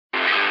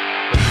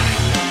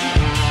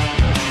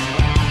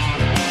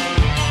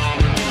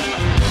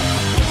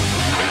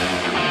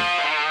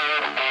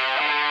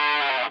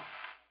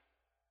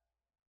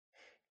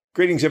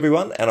Greetings,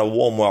 everyone, and a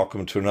warm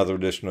welcome to another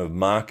edition of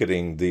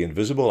Marketing the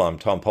Invisible. I'm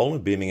Tom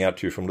Poland, beaming out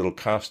to you from Little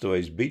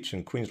Castaways Beach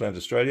in Queensland,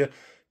 Australia.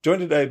 Joined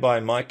today by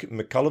Mike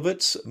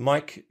Michalowicz.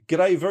 Mike,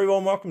 g'day, very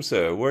warm welcome,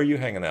 sir. Where are you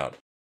hanging out?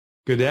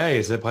 Good day.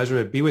 It's a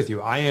pleasure to be with you.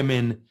 I am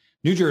in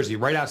New Jersey,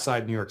 right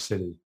outside New York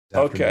City.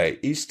 Okay,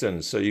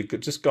 Eastern. So you've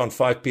just gone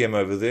 5 p.m.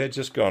 over there,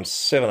 just gone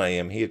 7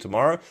 a.m. here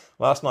tomorrow.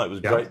 Last night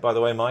was great, by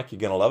the way, Mike. You're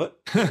going to love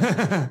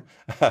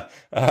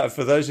it.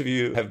 For those of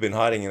you who have been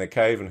hiding in a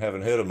cave and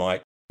haven't heard of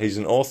Mike, he's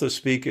an author,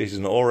 speaker. He's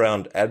an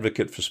all-round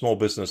advocate for small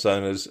business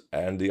owners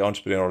and the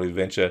entrepreneurial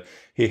adventure.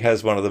 He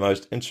has one of the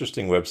most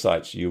interesting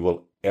websites you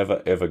will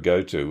ever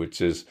go to,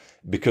 which is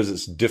because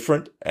it's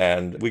different,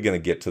 and we're going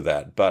to get to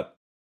that. But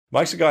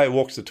Mike's a guy who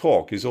walks the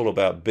talk. He's all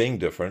about being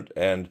different,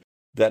 and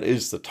that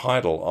is the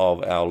title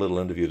of our little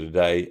interview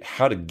today,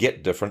 How to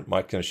Get Different.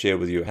 Mike's going to share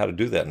with you how to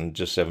do that in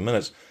just 7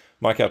 minutes.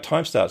 Mike, our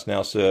time starts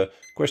now, sir.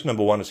 Question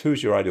number one is,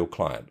 who's your ideal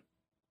client?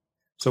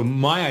 So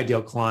my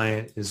ideal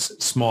client is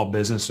small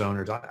business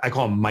owners. I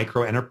call them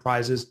micro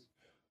enterprises.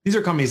 These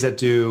are companies that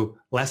do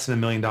less than $1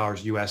 million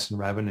US in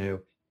revenue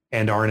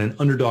and are in an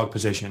underdog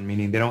position,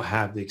 meaning they don't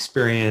have the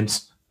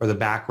experience or the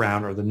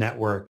background or the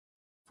network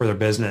for their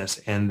business,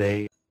 and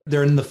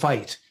they're in the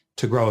fight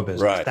to grow a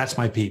business. Right. That's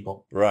my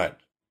people. Right.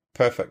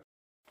 Perfect.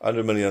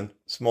 Under $1 million,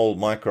 small,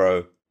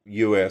 micro,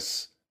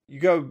 US. You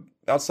go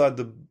outside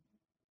the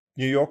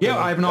New York? Yeah,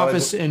 I have an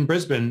office in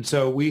Brisbane.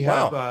 So we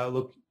have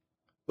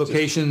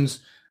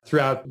locations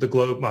throughout the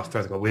globe. Well,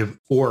 throughout the globe. We have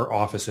 4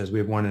 offices. We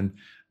have one in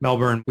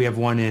Melbourne. We have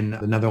one in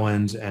the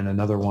Netherlands and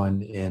another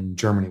one in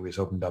Germany. We just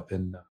opened up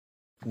in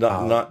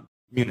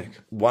Munich.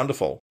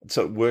 Wonderful.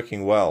 So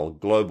working well,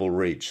 global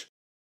reach.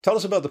 Tell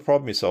us about the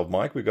problem you solved,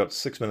 Mike. We've got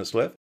 6 minutes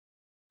left.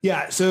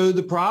 Yeah. So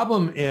the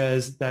problem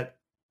is that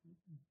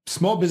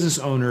small business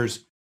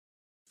owners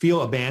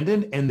feel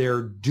abandoned and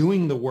they're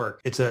doing the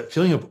work. It's a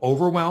feeling of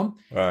overwhelm.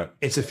 Right.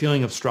 It's a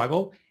feeling of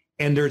struggle.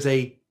 And there's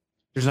an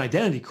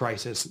identity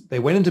crisis. They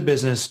went into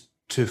business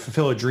to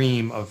fulfill a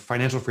dream of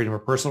financial freedom or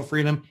personal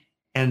freedom.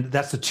 And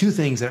that's the two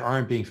things that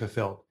aren't being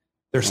fulfilled.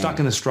 They're stuck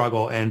in the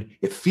struggle. And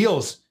it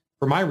feels,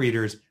 for my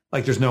readers,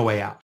 like there's no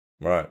way out.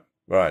 Right.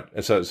 Right.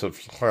 And so it's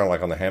kind of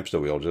like on the hamster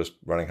wheel, just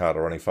running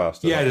harder, running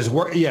faster. Yeah,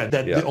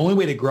 the only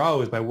way to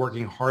grow is by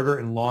working harder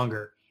and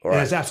longer. Right.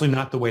 And it's absolutely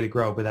not the way to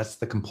grow, but that's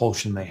the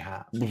compulsion they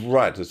have.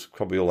 Right. That's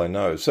probably all they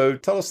know. So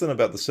tell us then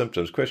about the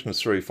symptoms. Question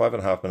 3,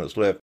 5.5 minutes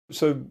left.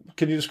 So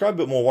can you describe a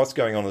bit more what's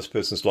going on in this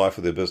person's life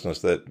with their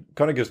business that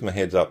kind of gives them a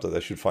heads up that they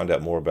should find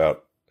out more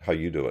about how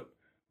you do it?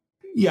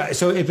 Yeah.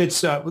 So if it's,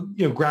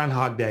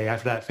 Groundhog Day,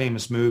 after that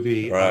famous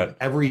movie, right.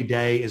 Every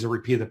day is a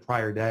repeat of the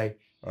prior day.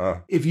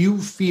 If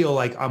you feel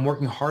like I'm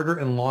working harder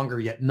and longer,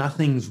 yet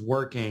nothing's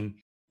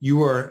working,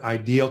 you are an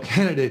ideal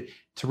candidate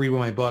to read one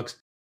of my books.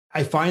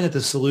 I find that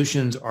the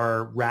solutions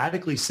are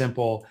radically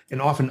simple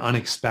and often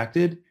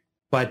unexpected,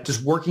 but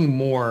just working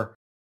more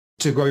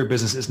to grow your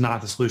business is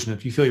not the solution.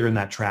 If you feel you're in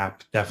that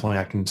trap, definitely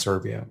I can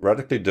serve you.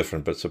 Radically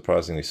different, but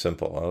surprisingly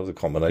simple. I love the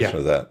combination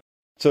of that.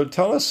 So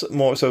tell us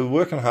more. So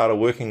working harder,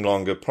 working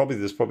longer,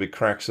 there's probably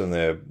cracks in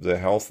their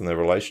health and their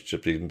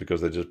relationships, even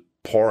because they're just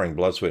pouring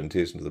blood, sweat, and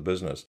tears into the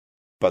business.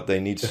 But they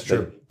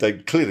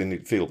clearly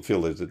feel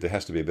that there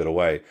has to be a better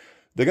way.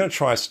 They're going to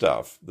try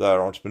stuff. They're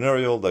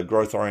entrepreneurial. They're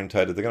growth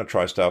orientated. They're going to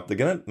try stuff. They're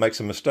going to make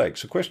some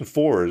mistakes. So question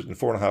 4 is, in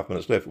 4.5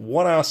 minutes left,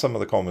 what are some of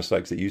the common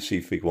mistakes that you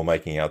see people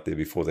making out there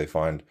before they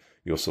find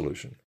your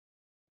solution?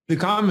 The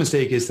common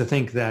mistake is to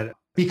think that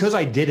because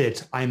I did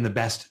it, I'm the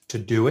best to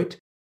do it.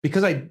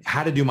 Because I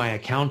had to do my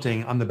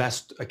accounting, I'm the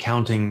best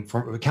accountant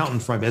for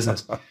my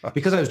business.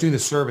 Because I was doing the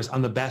service,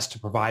 I'm the best to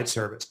provide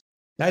service.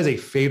 That is a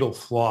fatal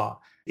flaw.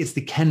 It's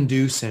the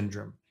can-do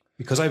syndrome.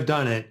 Because I've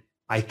done it,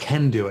 I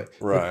can do it.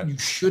 Right. But you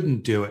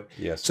shouldn't do it.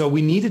 Yes. So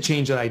we need to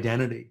change that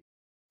identity.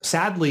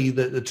 Sadly,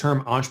 the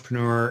term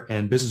entrepreneur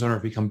and business owner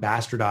have become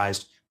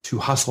bastardized to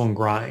hustle and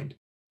grind,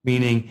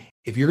 meaning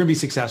if you're going to be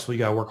successful, you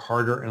got to work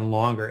harder and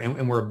longer.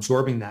 And we're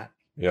absorbing that.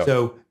 Yep.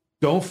 So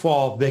don't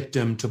fall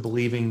victim to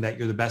believing that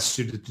you're the best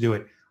suited to do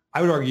it. I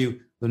would argue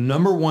the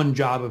number one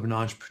job of an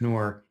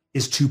entrepreneur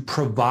is to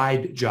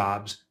provide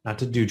jobs, not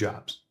to do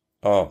jobs.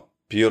 Oh,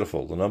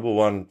 beautiful. The number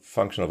one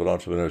function of an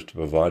entrepreneur is to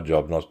provide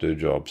jobs, not do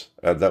jobs.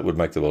 That would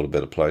make the world a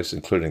better place,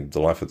 including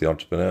the life of the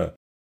entrepreneur.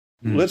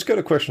 Let's go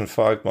to question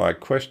 5,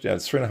 Mike. Question,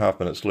 3.5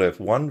 minutes left.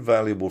 One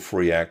valuable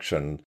free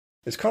action.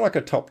 It's kind of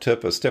like a top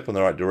tip, a step in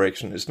the right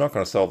direction. It's not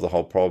going to solve the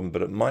whole problem,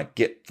 but it might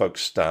get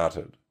folks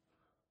started.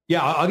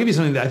 Yeah, I'll give you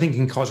something that I think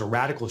can cause a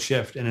radical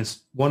shift, and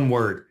it's one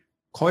word.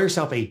 Call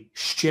yourself a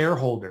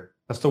shareholder.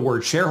 That's the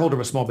word, shareholder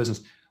of a small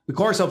business. We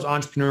call ourselves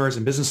entrepreneurs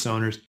and business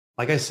owners.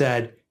 Like I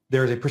said,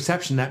 there's a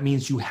perception that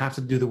means you have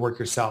to do the work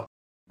yourself.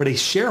 But a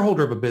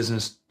shareholder of a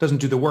business doesn't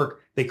do the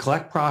work. They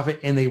collect profit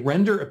and they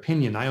render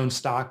opinion. I own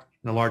stock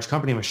in a large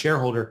company. I'm a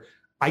shareholder.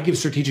 I give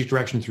strategic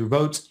direction through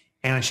votes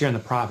and I share in the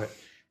profit.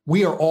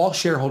 We are all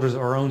shareholders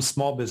of our own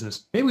small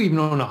business. Maybe we even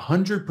own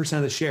 100%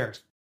 of the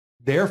shares.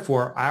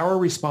 Therefore, our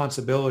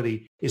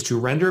responsibility is to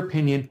render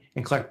opinion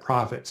and collect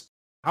profits.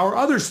 Our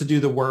others to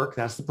do the work,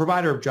 that's the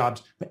provider of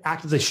jobs, but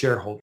act as a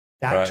shareholder.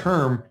 that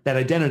term, that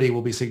identity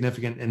will be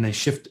significant in the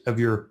shift of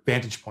your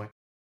vantage point.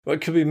 Well,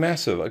 it could be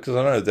massive because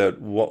I know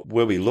that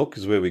where we look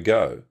is where we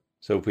go.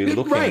 So if we're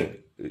looking,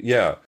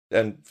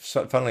 and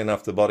funnily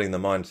enough, the body and the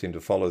mind seem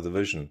to follow the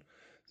vision.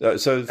 So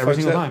every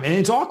single time. And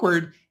it's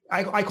awkward.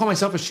 I call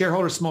myself a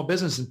shareholder of small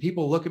business, and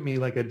people look at me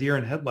like a deer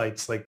in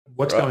headlights, like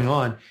what's going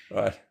on?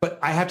 Right. But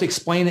I have to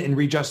explain it and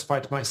re-justify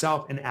it to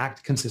myself and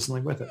act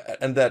consistently with it.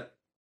 And that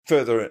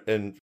further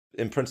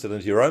imprints it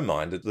into your own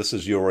mind that this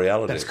is your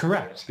reality. That's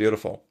correct.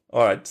 Beautiful.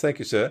 All right. Thank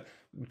you, sir.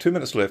 2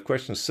 minutes left.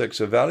 Question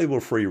 6, a valuable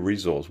free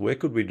resource. Where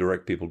could we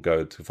direct people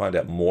go to find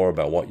out more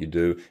about what you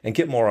do and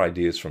get more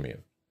ideas from you?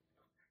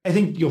 I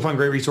think you'll find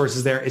great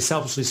resources there. It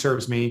selfishly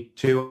serves me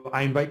too.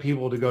 I invite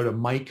people to go to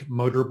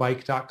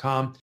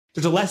mikemotorbike.com.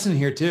 There's a lesson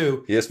here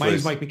too. Yes, My name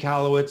is Mike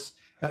Michalowicz.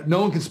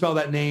 No one can spell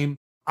that name.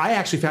 I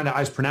actually found out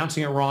I was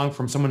pronouncing it wrong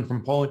from someone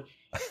from Poland.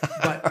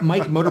 But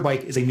Mike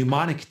Motorbike is a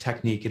mnemonic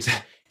technique. It's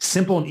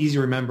simple and easy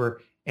to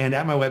remember. And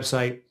at my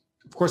website,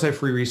 of course, I have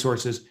free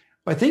resources.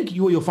 But I think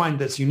you'll find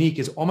that's unique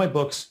is all my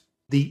books,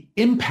 the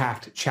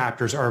impact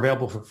chapters are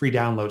available for free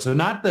download. So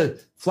not the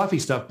fluffy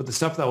stuff, but the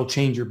stuff that will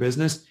change your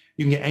business.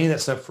 You can get any of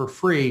that stuff for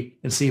free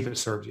and see if it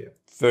serves you.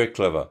 Very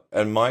clever.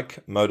 And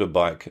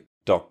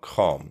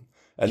mikemotorbike.com.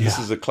 And this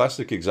is a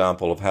classic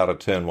example of how to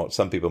turn what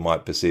some people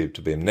might perceive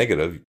to be a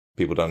negative,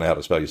 people don't know how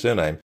to spell your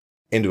surname,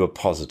 into a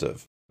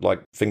positive,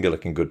 like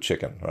finger-licking good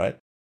chicken, right?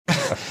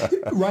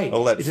 Right.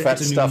 All that fat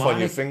stuff on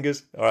your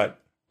fingers. All right.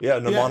 Yeah,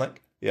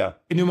 mnemonic. Yeah.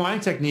 A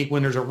mnemonic technique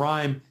when there's a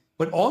rhyme,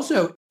 but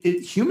also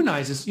it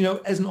humanizes,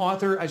 as an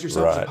author, as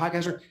yourself, as a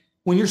podcaster,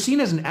 when you're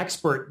seen as an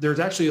expert, there's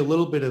actually a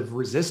little bit of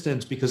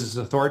resistance because it's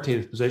an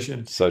authoritative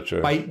position. So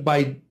true.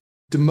 By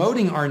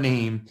demoting our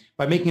name,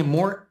 by making it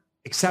more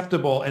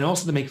acceptable and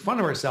also to make fun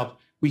of ourselves,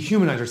 we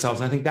humanize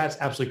ourselves. And I think that's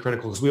absolutely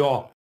critical because we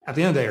all, at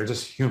the end of the day, are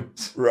just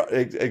humans. Right.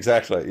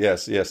 Exactly.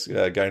 Yes.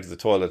 Going to the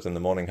toilet in the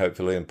morning,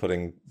 hopefully, and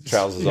putting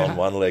trousers on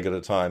one leg at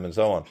a time and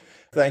so on.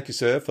 Thank you,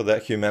 sir, for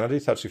that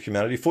touch of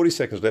humanity. 40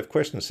 seconds left.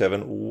 Question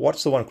 7.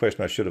 What's the one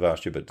question I should have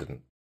asked you but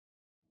didn't?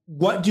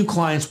 What do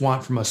clients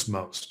want from us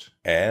most?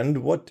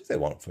 And what do they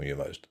want from you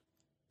most?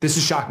 This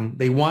is shocking.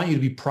 They want you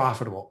to be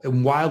profitable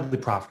and wildly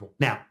profitable.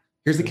 Now,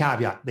 here's the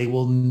caveat. They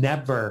will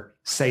never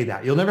say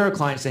that. You'll never have a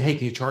client say, hey,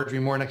 can you charge me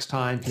more next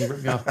time? Can you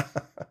rip me off?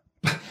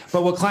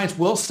 But what clients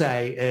will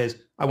say is,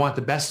 I want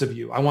the best of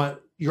you. I want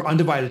your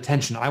undivided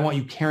attention. I want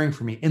you caring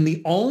for me. And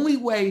the only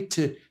way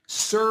to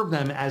serve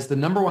them as the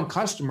number one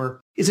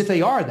customer is if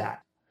they are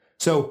that.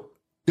 So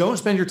don't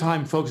spend your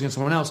time focusing on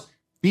someone else.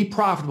 Be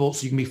profitable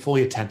so you can be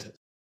fully attentive.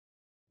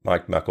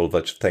 Mike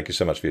Michalowicz, thank you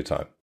so much for your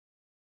time.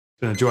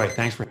 It's been a joy.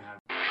 Thanks for having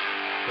me.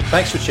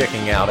 Thanks for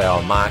checking out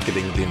our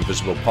Marketing the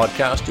Invisible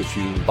podcast. If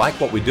you like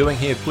what we're doing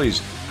here, please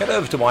head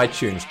over to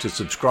iTunes to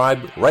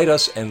subscribe, rate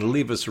us, and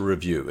leave us a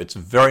review. It's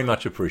very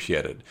much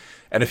appreciated.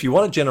 And if you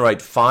want to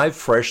generate 5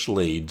 fresh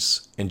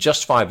leads in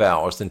just 5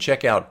 hours, then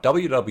check out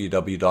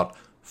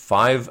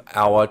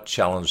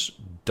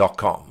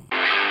www.5hourchallenge.com.